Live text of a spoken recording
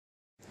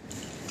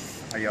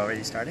Are you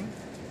already starting?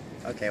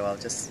 Okay, well,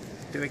 just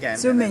do again.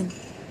 Zoom in.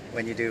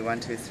 When you do 1,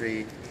 2,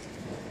 3.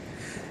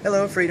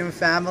 Hello, Freedom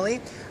family.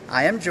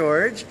 I am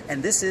George,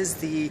 and this is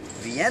the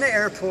Vienna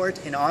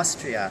Airport in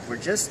Austria. We're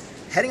just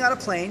heading on a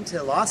plane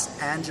to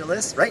Los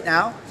Angeles right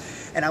now,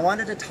 and I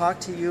wanted to talk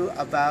to you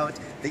about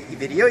the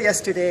video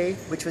yesterday,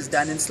 which was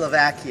done in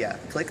Slovakia.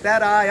 Click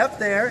that eye up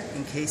there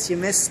in case you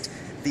missed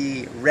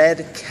the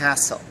Red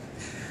Castle.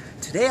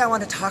 Today I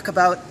want to talk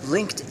about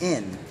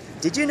LinkedIn.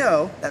 Did you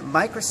know that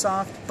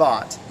Microsoft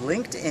bought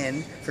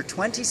LinkedIn for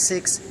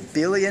 $26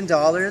 billion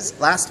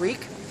last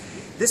week?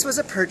 This was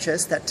a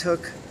purchase that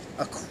took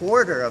a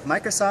quarter of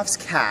Microsoft's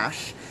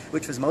cash,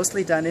 which was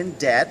mostly done in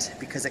debt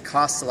because it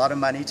costs a lot of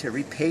money to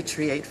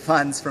repatriate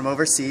funds from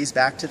overseas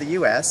back to the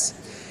US.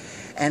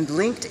 And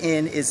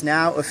LinkedIn is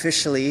now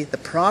officially the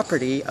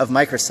property of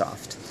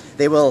Microsoft.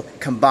 They will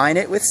combine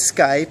it with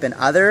Skype and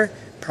other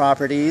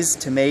properties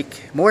to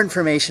make more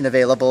information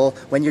available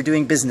when you're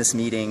doing business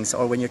meetings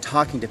or when you're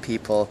talking to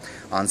people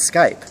on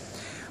Skype.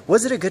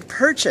 Was it a good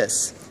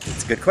purchase?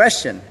 It's a good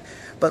question.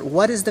 But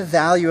what is the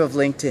value of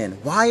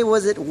LinkedIn? Why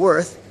was it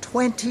worth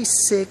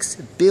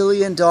 $26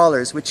 billion,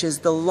 which is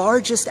the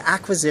largest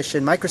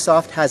acquisition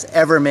Microsoft has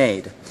ever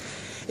made?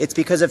 It's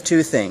because of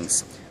two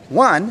things.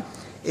 One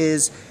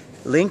is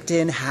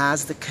LinkedIn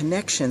has the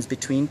connections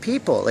between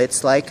people.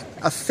 It's like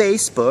a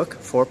Facebook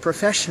for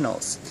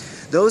professionals.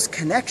 Those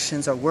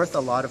connections are worth a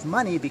lot of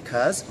money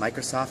because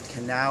Microsoft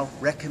can now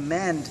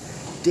recommend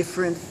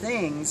different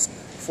things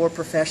for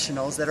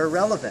professionals that are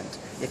relevant.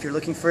 If you're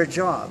looking for a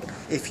job,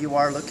 if you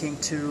are looking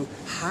to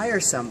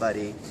hire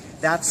somebody,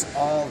 that's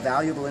all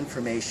valuable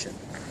information.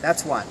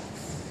 That's one.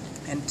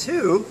 And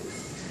two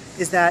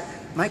is that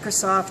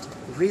Microsoft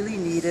really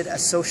needed a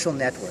social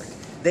network.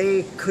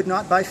 They could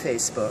not buy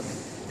Facebook.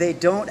 They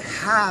don't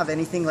have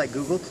anything like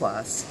Google+.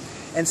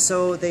 And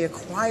so they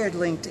acquired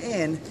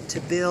LinkedIn to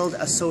build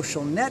a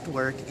social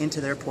network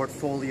into their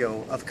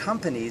portfolio of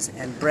companies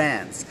and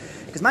brands.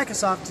 Because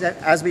Microsoft,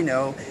 as we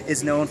know,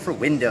 is known for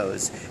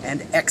Windows and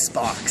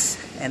Xbox.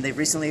 And they've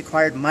recently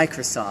acquired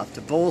Microsoft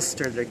to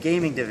bolster their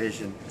gaming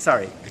division.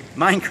 Sorry,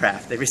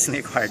 Minecraft. They recently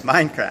acquired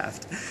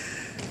Minecraft.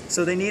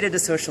 So they needed a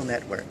social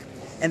network.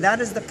 And that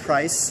is the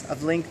price of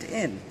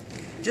LinkedIn.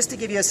 Just to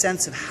give you a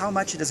sense of how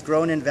much it has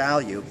grown in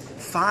value,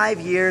 5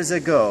 years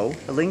ago,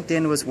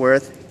 LinkedIn was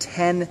worth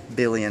 $10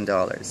 billion.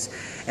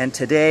 And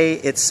today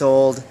it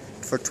sold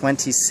for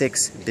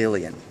 $26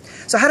 billion.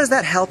 So how does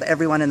that help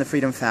everyone in the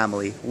Freedom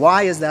family?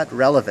 Why is that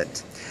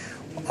relevant?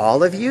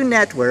 All of you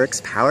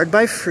networks powered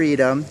by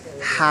Freedom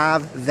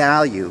have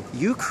value.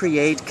 You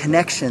create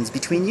connections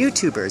between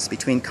YouTubers,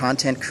 between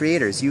content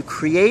creators. You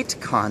create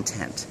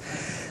content.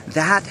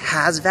 That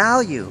has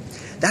value.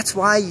 That's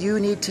why you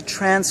need to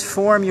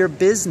transform your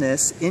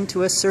business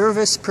into a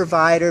service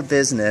provider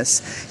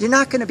business. You're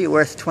not going to be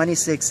worth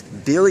 $26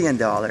 billion,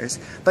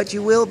 but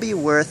you will be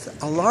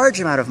worth a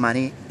large amount of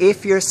money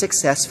if you're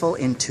successful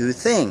in two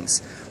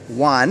things.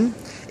 One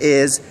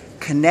is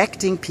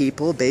connecting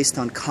people based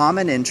on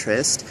common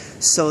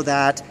interest so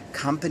that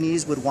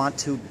companies would want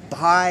to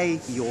buy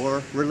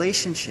your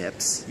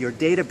relationships, your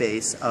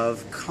database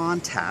of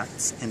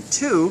contacts. And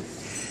two,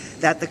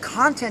 that the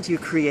content you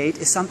create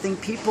is something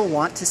people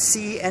want to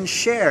see and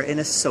share in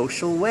a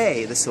social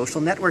way, the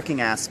social networking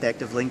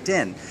aspect of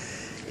LinkedIn.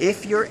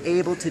 If you're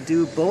able to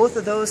do both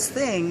of those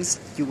things,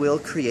 you will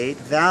create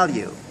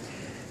value.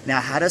 Now,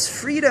 how does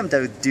Freedom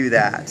do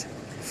that?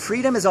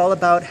 Freedom is all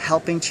about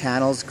helping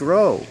channels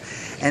grow.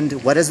 And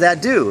what does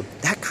that do?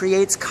 That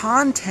creates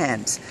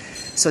content.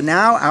 So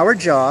now our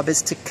job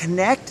is to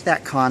connect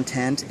that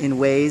content in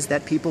ways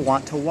that people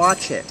want to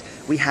watch it.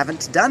 We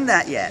haven't done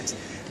that yet.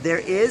 There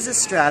is a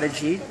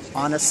strategy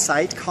on a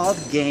site called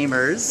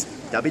Gamers,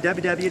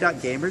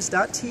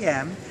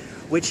 www.gamers.tm,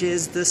 which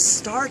is the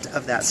start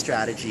of that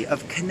strategy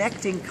of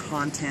connecting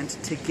content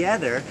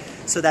together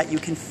so that you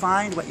can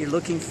find what you're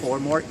looking for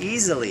more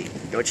easily.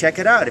 Go check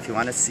it out if you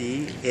want to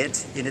see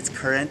it in its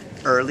current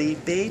early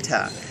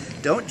beta.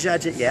 Don't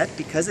judge it yet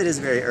because it is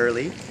very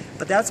early,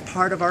 but that's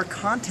part of our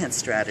content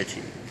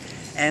strategy.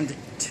 And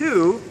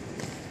two,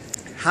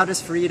 how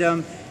does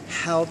Freedom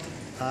help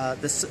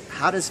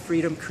how does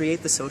Freedom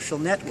create the social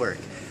network?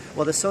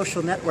 Well, the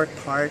social network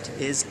part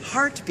is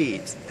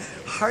Heartbeat.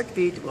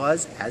 Heartbeat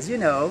was, as you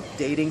know,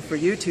 dating for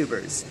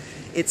YouTubers.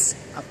 It's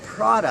a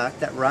product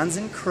that runs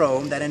in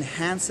Chrome that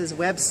enhances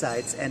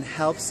websites and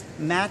helps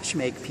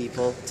matchmake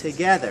people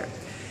together.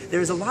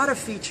 There's a lot of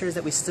features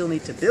that we still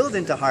need to build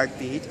into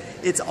Heartbeat.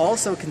 It's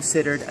also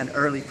considered an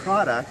early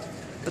product,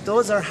 but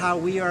those are how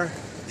we are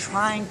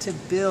trying to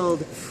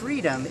build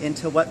Freedom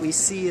into what we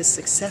see as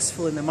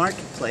successful in the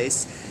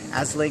marketplace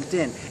as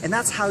LinkedIn. And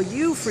that's how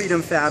you,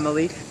 Freedom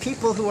family,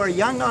 people who are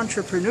young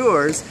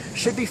entrepreneurs,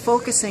 should be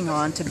focusing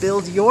on to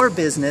build your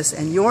business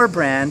and your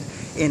brand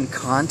in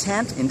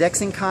content,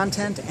 indexing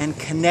content, and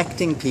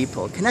connecting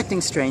people,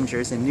 connecting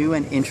strangers in new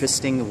and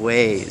interesting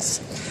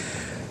ways.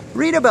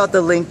 Read about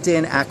the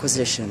LinkedIn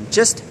acquisition.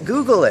 Just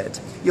Google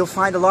it. You'll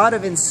find a lot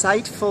of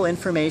insightful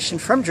information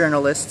from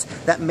journalists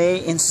that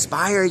may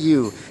inspire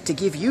you to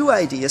give you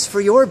ideas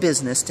for your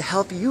business to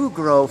help you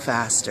grow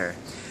faster.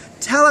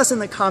 Tell us in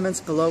the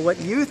comments below what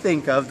you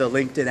think of the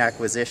LinkedIn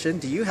acquisition.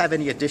 Do you have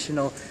any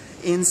additional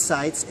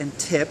insights and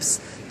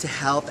tips to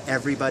help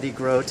everybody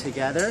grow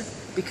together?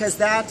 Because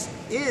that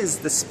is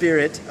the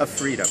spirit of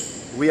Freedom.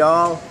 We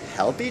all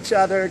help each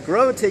other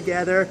grow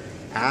together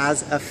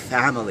as a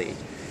family.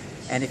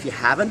 And if you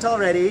haven't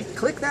already,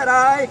 click that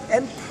I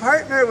and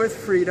partner with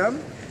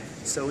Freedom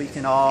so we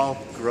can all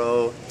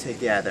grow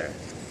together.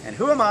 And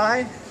who am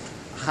I?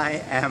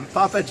 I am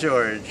Papa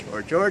George,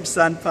 or George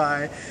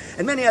Sunpai,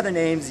 and many other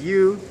names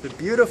you, the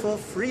beautiful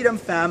Freedom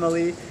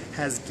family,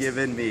 has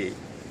given me.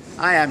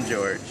 I am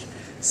George,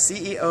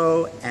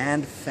 CEO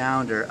and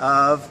founder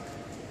of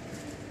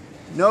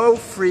No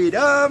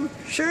Freedom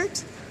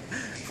Shirt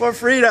for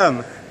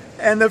Freedom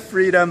and the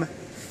Freedom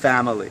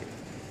family.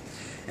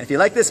 And if you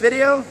like this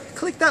video,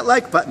 click that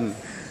like button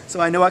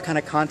so I know what kind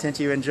of content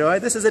you enjoy.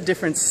 This is a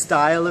different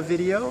style of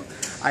video.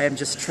 I am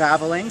just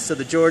traveling, so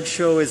the George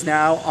Show is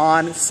now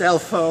on cell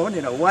phone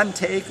in a one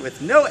take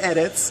with no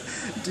edits.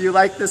 Do you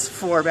like this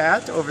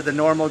format over the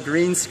normal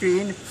green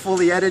screen,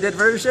 fully edited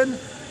version?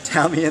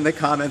 Tell me in the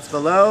comments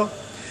below.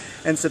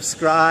 And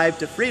subscribe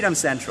to Freedom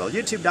Central,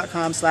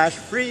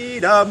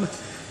 youtube.com/freedom,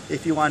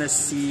 if you want to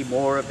see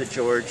more of the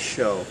George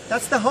Show.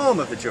 That's the home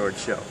of the George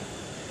Show.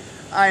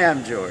 I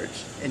am George,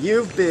 and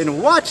you've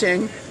been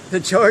watching The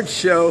George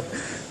Show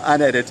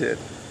Unedited.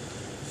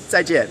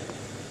 再见.